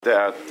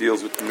that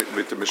deals with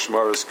the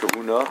Mishmaras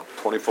Kahuna,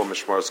 24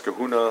 Mishmaras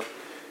Kahuna.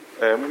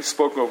 We've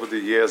spoken over the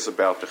years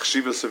about the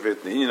Chshivas of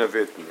it, the Inyan of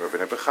it, and Rabbi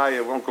Nebechaya.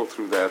 I won't go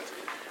through that.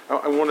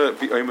 I want to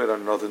be aimed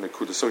on another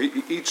Nakuda. So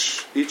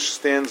each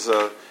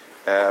stanza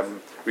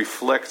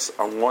reflects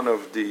on one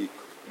of the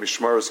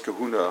Mishmaras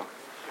Kahuna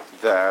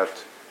that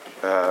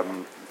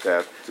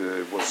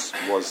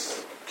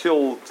was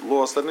killed,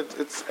 lost,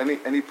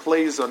 and he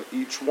plays on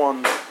each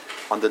one,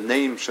 on the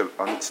name,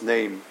 on its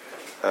name.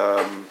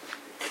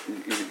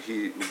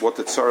 What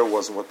the tzara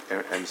was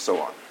and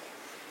so on.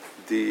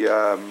 The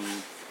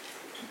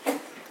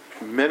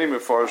many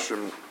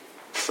mefarshim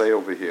say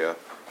over here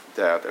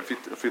that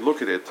if we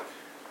look at it,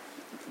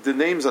 the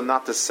names are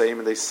not the same,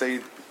 and they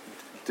say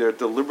they're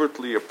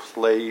deliberately a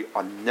play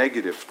on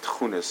negative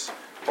tchunis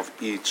of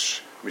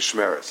each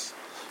mishmeres.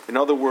 In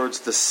other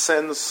words, the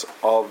sense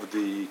of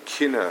the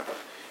Kinnah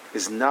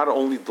is not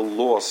only the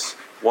loss.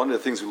 One of the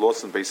things we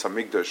lost in Beis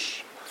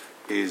Hamikdash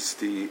is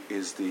the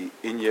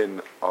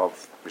inyan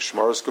of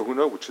Mishmaras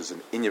Kahuna, which is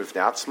an inyan of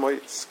Ne'atzmai,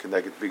 it's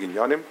connected big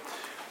inyanim.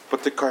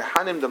 But the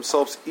Kohanim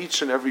themselves,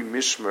 each and every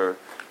Mishmer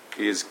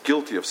is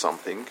guilty of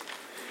something.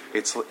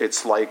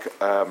 It's like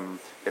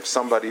if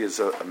somebody is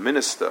a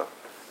minister,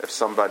 if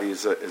somebody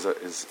is a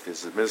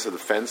minister of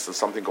defense and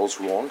something goes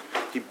wrong,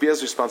 he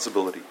bears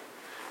responsibility.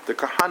 The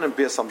Kohanim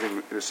bear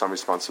some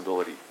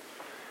responsibility.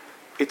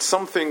 It's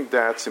something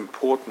that's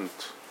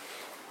important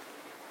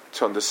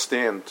to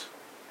understand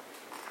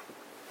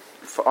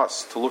for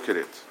us to look at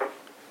it.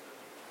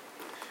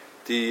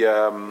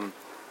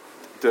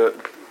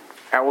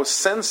 Our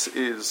sense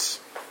is,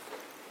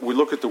 we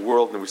look at the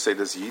world and we say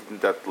there's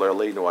Yidden that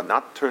Le'aleinu are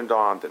not turned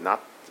on, they're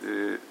not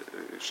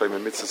Shema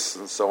Mitzvahs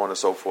and so on and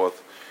so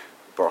forth.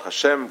 Baruch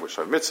Hashem, we're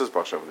Shema Mitzvahs,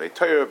 Baruch Hashem, we're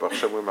Torah, Baruch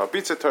Hashem, we're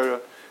Marbitza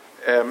Torah.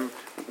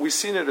 We've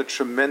seen it a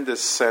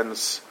tremendous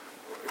sense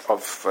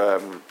of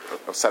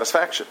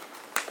satisfaction.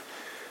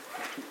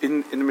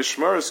 In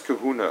Mishmaras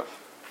Kahuna,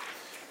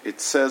 it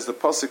says, the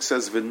pasuk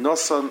says,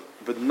 "V'nosa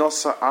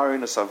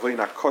Aaron es avoyin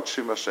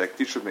hakodshim asher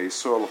yakdishu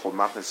meYisrael l'chol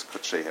matnes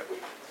kodshehem."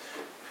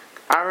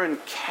 Aaron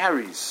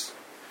carries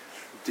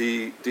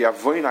the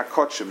avoyin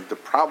hakodshim, the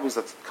problems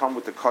that come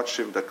with the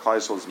kodshim that Klal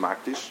Yisrael is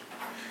makdish.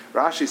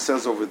 Rashi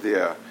says over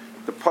there,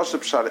 the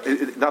pasuk shad,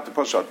 not the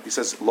pasuk, he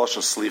says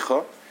loshen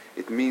slicha.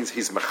 It means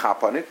he's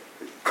mechap on it.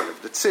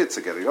 The tzitz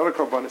again, the other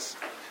korbanos.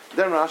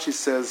 Then Rashi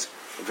says,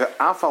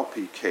 "Ve'afal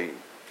pi kain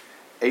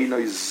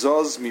eino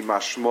zoz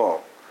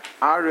mimashmo."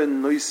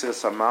 Aaron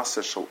noises a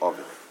masa shel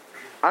ovid.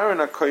 Aaron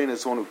HaKohen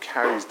is the one who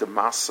carries the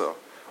masa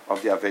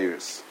of the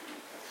Averis.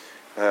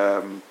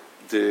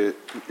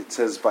 It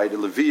says by the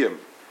Levium,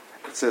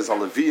 it says,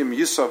 Levium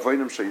Yisra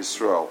Voinim Shal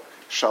Yisrael,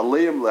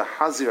 Shaleim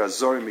lehazir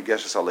azorim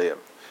migeshes aleim.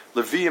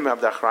 Levium have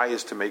the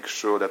Achrayus to make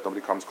sure that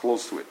nobody comes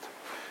close to it.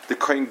 The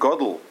Kohen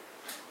Gadol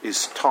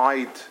is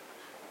tied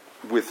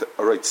with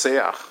a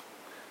Reitzeach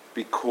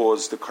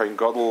because the Kohen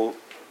Gadol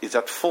is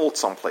at fault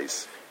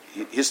someplace.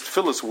 His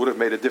tefillos would have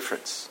made a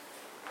difference.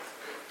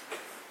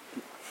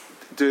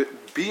 The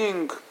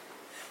being,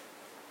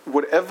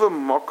 whatever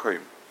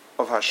makom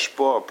of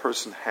hashpah a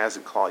person has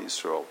in Klal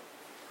Yisrael,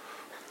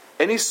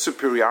 any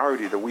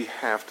superiority that we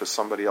have to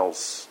somebody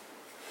else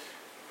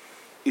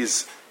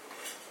it's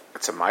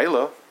a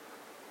maila,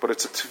 but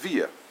it's a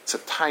tviyah, it's a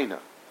taina.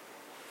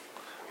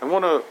 I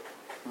want to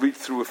read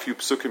through a few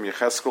psukim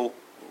Yecheskel.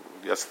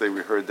 Yesterday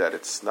we heard that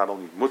it's not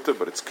only mutter,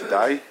 but it's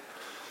kedai.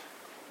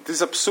 This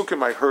is a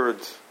psukim I heard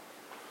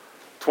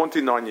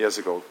 29 years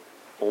ago,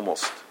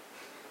 almost.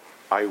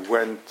 I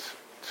went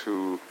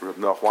to Reb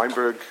Noach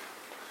Weinberg,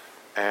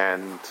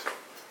 and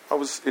I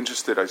was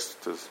interested. I was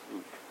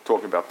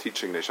talking about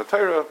teaching Nesha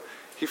Torah.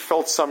 He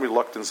felt some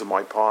reluctance on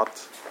my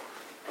part,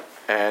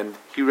 and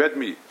he read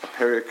me a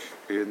perek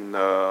in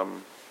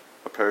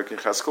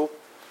Cheskel.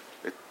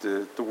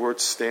 The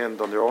words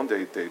stand on their own.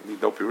 They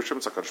need no pirushim.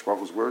 It's HaKadosh Baruch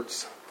Hu's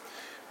words.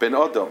 Ben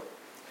Adam,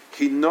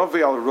 he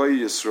nove al roi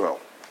Yisrael.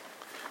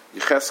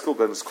 Yecheskel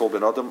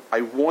ben Adam.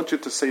 I want you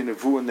to say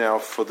nevuah now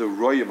for the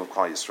royim of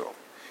Klal Yisrael.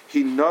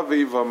 He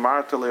navi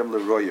v'martelem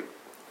leroyim.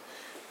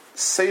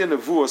 Say a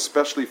nevuah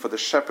especially for the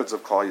shepherds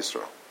of Klal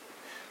Yisrael.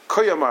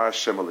 Koyamar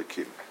Hashem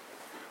Elikim.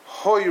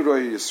 Hoy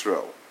roy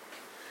Yisrael.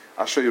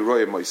 Asher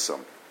royim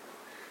moisam.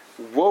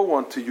 Woe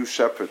unto you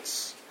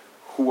shepherds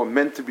who were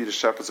meant to be the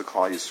shepherds of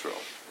Klal Yisrael.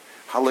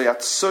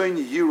 Halayatzoin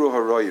yiru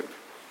haroyim.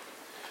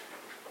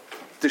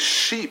 The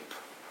sheep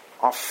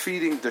are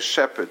feeding the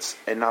shepherds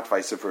and not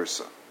vice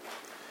versa.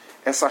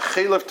 Es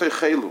achelev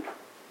teichelu.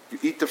 You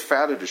eat the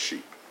fat of the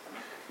sheep.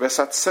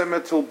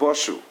 Vesatzemet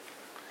tilboshu,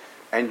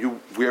 and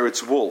you wear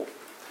its wool.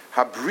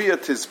 Habriya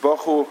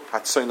tizbachu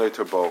hatzoinoi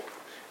terbo,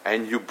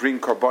 and you bring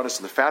korbanos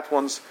in the fat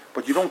ones,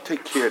 but you don't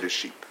take care of the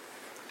sheep.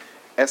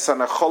 Es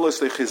anacholos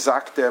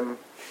lechizaktem,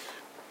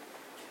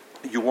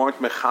 you weren't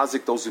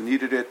mechazik those who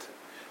needed it.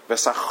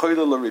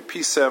 Vesachoyle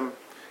lerepisem,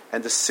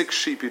 and the sick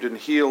sheep you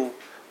didn't heal.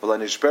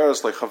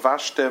 Velanishberes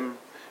lechavashtem,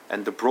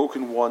 and the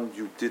broken one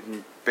you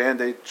didn't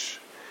bandage.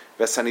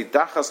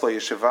 Vesanidachas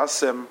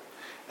leyeshevasem,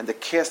 and the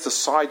cast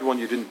aside one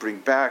you didn't bring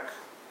back.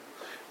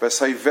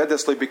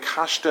 V'sayvedes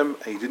lebikashtem,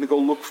 and you didn't go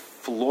look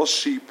for lost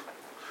sheep.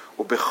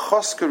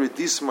 Ubechosker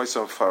redis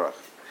moisam farach,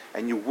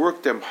 and you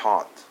worked them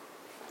hard.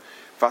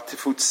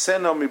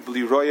 Vatifutsena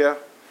mibli roya,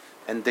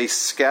 and they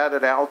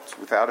scattered out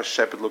without a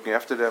shepherd looking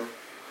after them.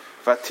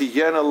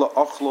 Vatiyena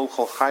la'ochlol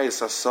chol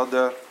chayes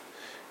asada,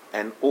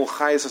 and all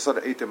chayes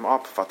asada ate them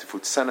up.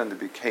 Vatifutsena, and they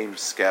became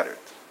scattered.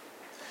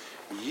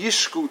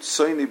 Yishku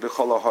tzoyni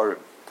b'chol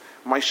harim,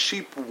 my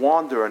sheep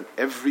wander on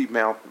every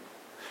mountain.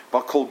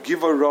 V'kol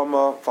giva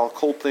rama,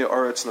 v'kol pnei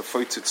aretz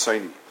nefoitzit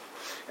tzoyni,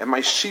 and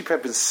my sheep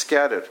have been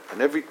scattered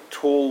on every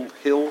tall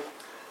hill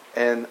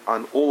and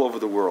on all over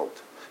the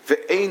world.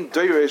 Ve'ein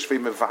doiresh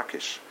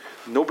ve'mevakish,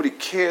 nobody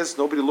cares,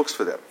 nobody looks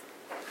for them.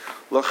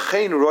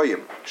 L'chein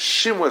royim,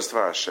 shimwas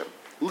dvar Hashem,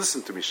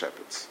 listen to me,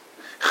 shepherds.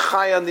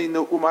 Chayani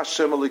ne'um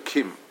Hashem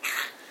alikim,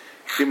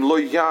 im lo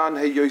yan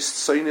heyois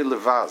tzoyni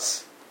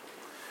levaz,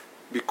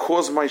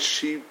 because my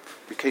sheep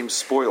became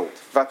spoiled.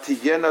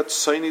 Vatiyena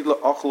tzoyni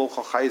le'ochlol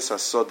chachayis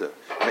hasoda,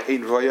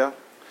 me'ein roya,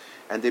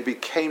 and they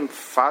became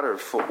fodder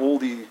for all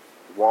the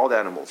wild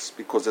animals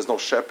because there's no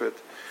shepherd.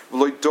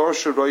 And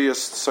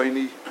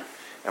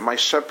my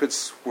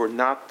shepherds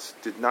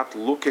did not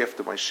look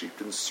after my sheep,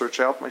 didn't search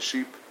out my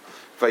sheep.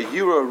 They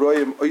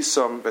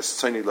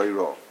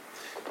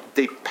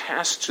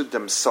pastured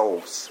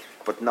themselves,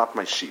 but not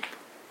my sheep.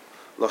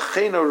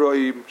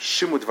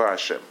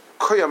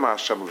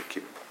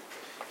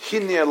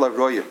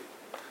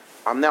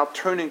 I'm now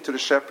turning to the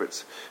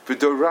shepherds.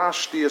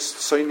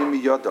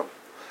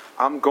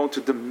 I'm going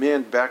to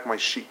demand back my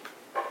sheep.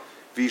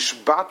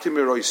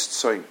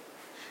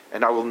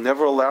 And I will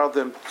never allow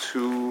them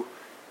to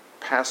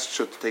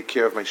pasture, to take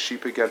care of my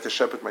sheep again, to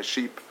shepherd my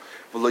sheep.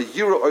 I'm going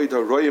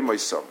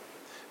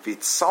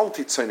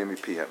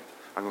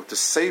to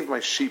save my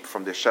sheep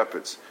from their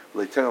shepherds.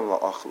 I'm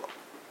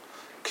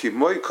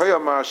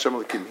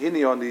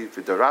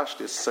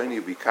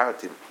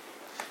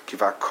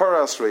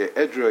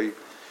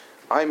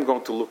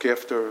going to look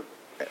after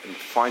and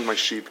find my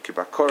sheep.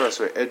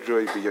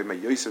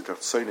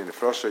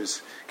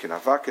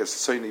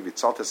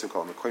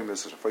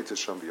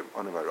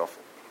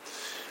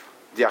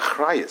 The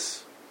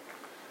Achrayus.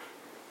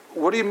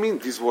 What do you mean?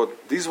 These were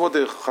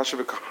the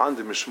Chashav Kahan,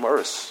 the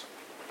Mishmaris.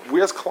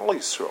 We as Klal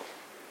Yisrael.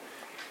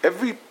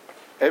 Every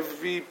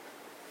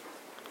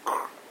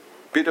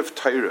bit of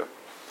Torah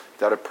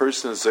that a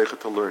person is zeicha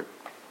to learn,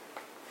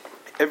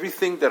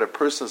 everything that a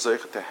person is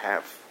zeicha to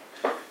have,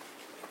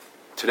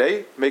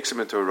 today makes him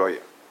into a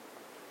roya.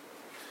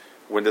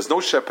 When there's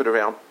no shepherd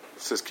around,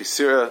 it says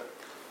Kisira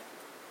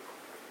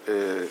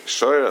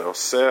Shoyer or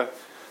Seh.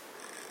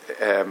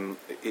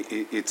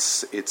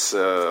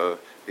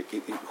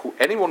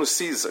 Anyone who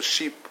sees a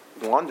sheep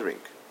wandering,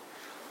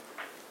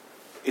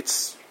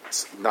 it's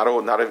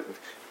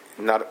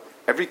not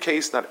every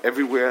case, not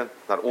everywhere,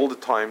 not all the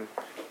time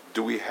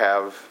do we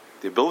have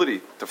the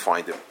ability to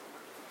find him.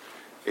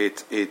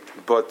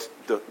 But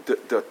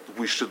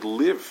we should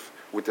live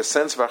with the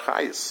sense of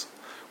Achrayus.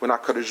 When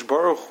HaKadosh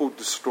Baruch Hu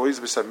destroys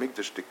Beis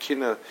HaMikdash, the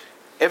Kinnah,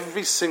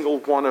 every single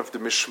one of the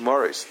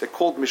Mishmaris, they're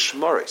called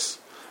Mishmaris.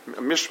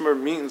 Mishmar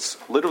means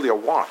literally a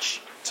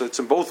watch. So it's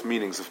in both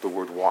meanings of the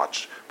word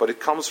watch. But it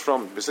comes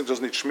from, it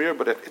doesn't need Shmir,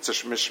 but it's a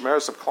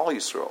Mishmaris of Klal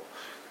Yisrael.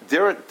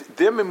 They're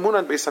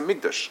Mimunah Beis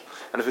HaMikdash.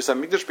 And if Beis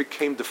HaMikdash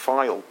became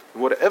defiled,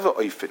 whatever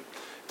oifin,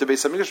 the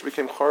Beis HaMikdash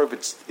became charav,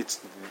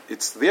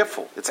 it's their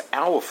fault. It's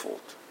our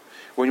fault.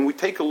 When we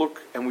take a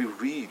look and we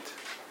read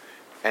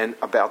and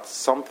about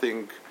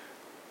something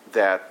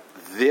that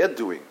they're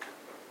doing,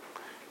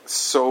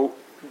 so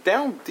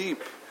down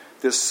deep,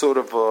 there's sort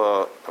of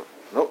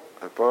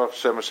and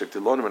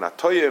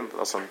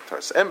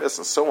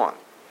so on.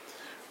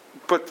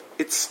 But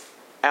it's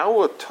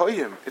our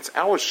toyim, it's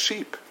our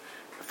sheep.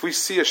 If we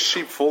see a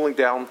sheep falling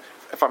down,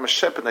 if I'm a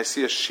shepherd and I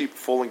see a sheep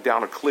falling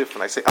down a cliff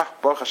and I say,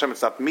 Baruch Hashem,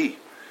 it's not me.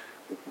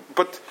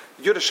 But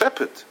you're the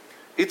shepherd.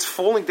 It's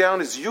falling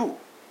down is you.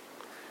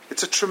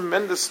 It's a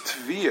tremendous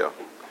tviyah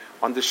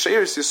on the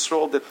Sheiros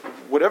Yisrael that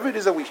whatever it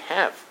is that we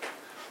have,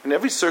 in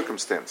every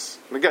circumstance,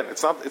 and again, a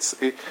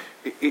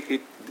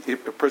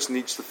person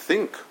needs to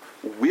think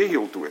where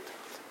he'll do it,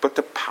 but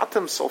to pat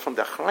himself on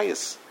the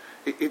Achrayus,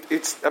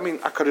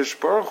 HaKadosh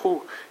Baruch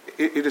Hu,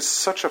 it is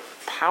such a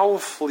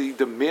powerfully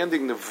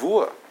demanding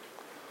nevuah.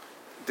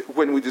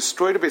 When we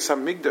destroy the Beis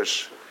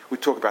HaMikdash, we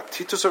talk about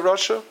Titus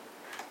HaRasha,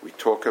 we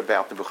talk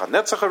about the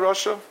Nebuchadnezzar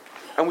HaRasha,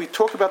 and we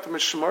talk about the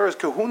Mishmaris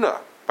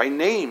Kahuna by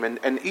name,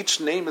 and each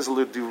name is a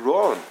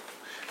L'diron.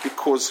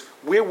 Because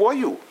where were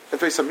you? If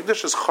Beis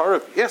HaMikdash is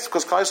Charav, yes,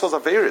 because Klal Yisrael is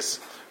Averis,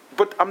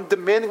 but I'm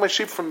demanding my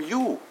sheep from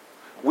you.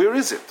 Where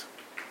is it?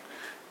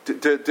 The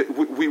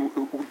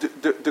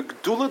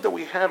Gdula that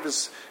we have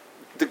is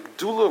the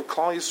Gdula of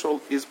Klal Yisrael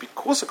is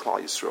because of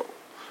Klal Yisrael.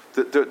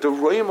 The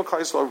Royim of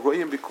Klal Yisrael are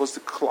Royim because the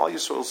Klal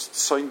Yisrael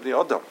signed the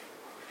Adam,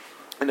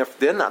 and if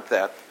they're not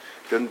that,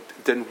 then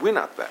we're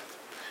not that.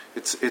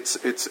 It's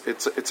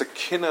a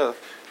Kinnah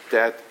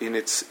that in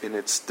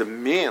its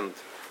demand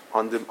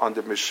on the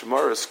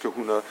Mishmaras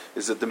Kahuna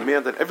is a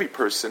demand on every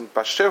person,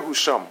 Basher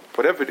Husham,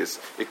 whatever it is.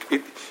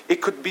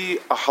 It could be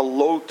a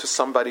hello to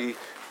somebody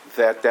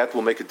that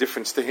will make a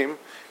difference to him.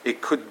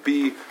 It could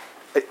be,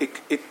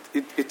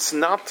 it's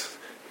not,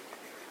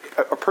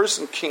 a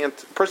person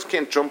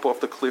can't jump off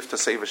the cliff to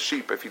save a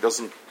sheep if he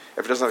doesn't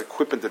have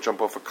equipment to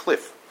jump off a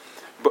cliff.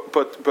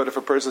 But if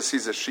a person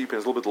sees a sheep and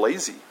is a little bit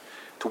lazy,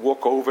 to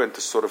walk over and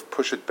to sort of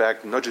push it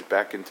back, nudge it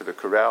back into the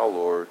corral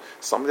or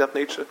something of that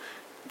nature,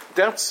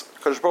 that's,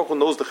 Kadosh Baruch Hu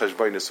knows the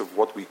cheshbonos of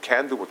what we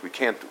can do, what we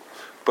can't do.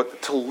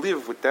 But to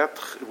live with that,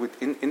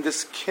 in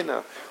this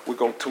Kinnah, we're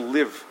going to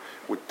live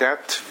with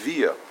that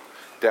tviyah,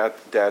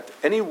 that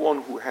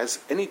anyone who has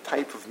any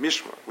type of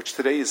mishmar, which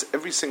today is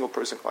every single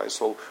person in Klal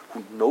Yisrael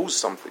who knows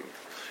something,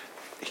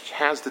 he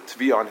has the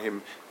tviyah on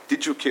him.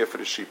 Did you care for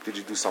the sheep? Did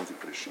you do something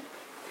for the sheep?